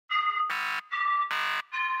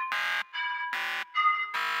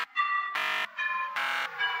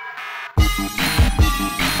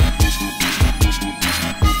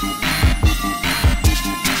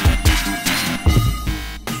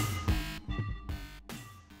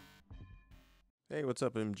Hey, what's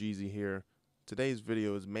up, MGZ here. Today's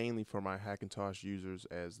video is mainly for my Hackintosh users,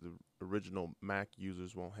 as the original Mac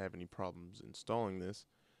users won't have any problems installing this.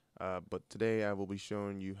 But today I will be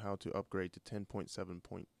showing you how to upgrade to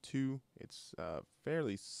 10.7.2. It's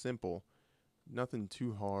fairly simple, nothing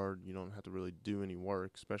too hard. You don't have to really do any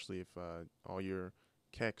work, especially if all your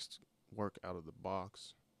kexts work out of the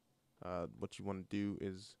box. What you want to do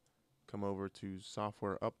is come over to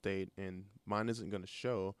software update, and mine isn't going to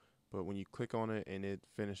show, but when you click on it and it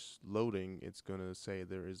finishes loading, it's going to say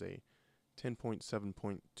there is a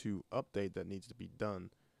 10.7.2 update that needs to be done.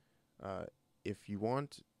 If you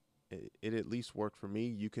want it at least worked for me,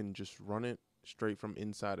 you can just run it straight from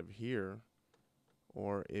inside of here,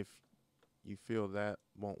 or if you feel that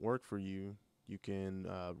won't work for you, you can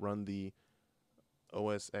run the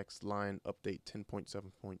OS X line update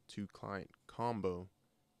 10.7.2 client combo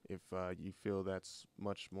if you feel that's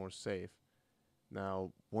much more safe.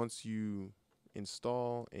 Now, once you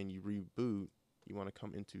install and you reboot, you want to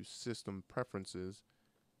come into System Preferences,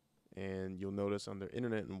 and you'll notice under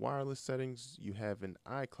Internet and Wireless Settings, you have an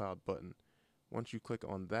iCloud button. Once you click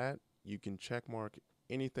on that, you can checkmark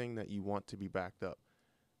anything that you want to be backed up.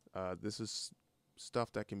 This is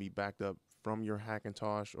stuff that can be backed up from your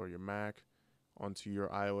Hackintosh or your Mac onto your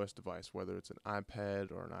iOS device, whether it's an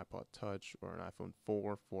iPad or an iPod Touch or an iPhone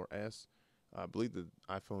 4, 4S. I believe the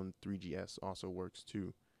iPhone 3GS also works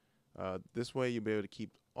too. This way you'll be able to keep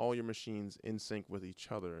all your machines in sync with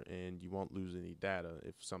each other, and you won't lose any data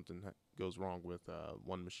if something goes wrong with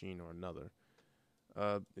one machine or another.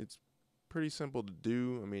 It's pretty simple to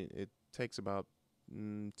do. I mean, it takes about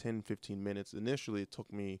 10-15 minutes. Initially it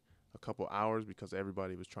took me a couple hours because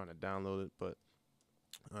everybody was trying to download it, but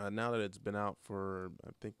now that it's been out for, I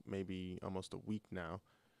think, maybe almost a week now,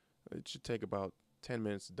 it should take about 10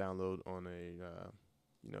 minutes to download on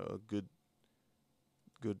a good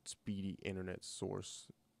speedy internet source.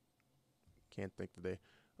 Can't think today.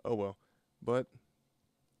 Oh well. But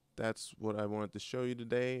that's what I wanted to show you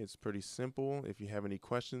today. It's pretty simple. If you have any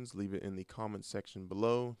questions, leave it in the comment section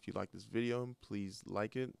below. If you like this video, please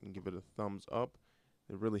like it and give it a thumbs up.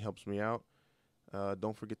 It really helps me out.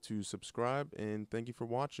 Don't forget to subscribe, and thank you for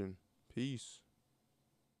watching. Peace.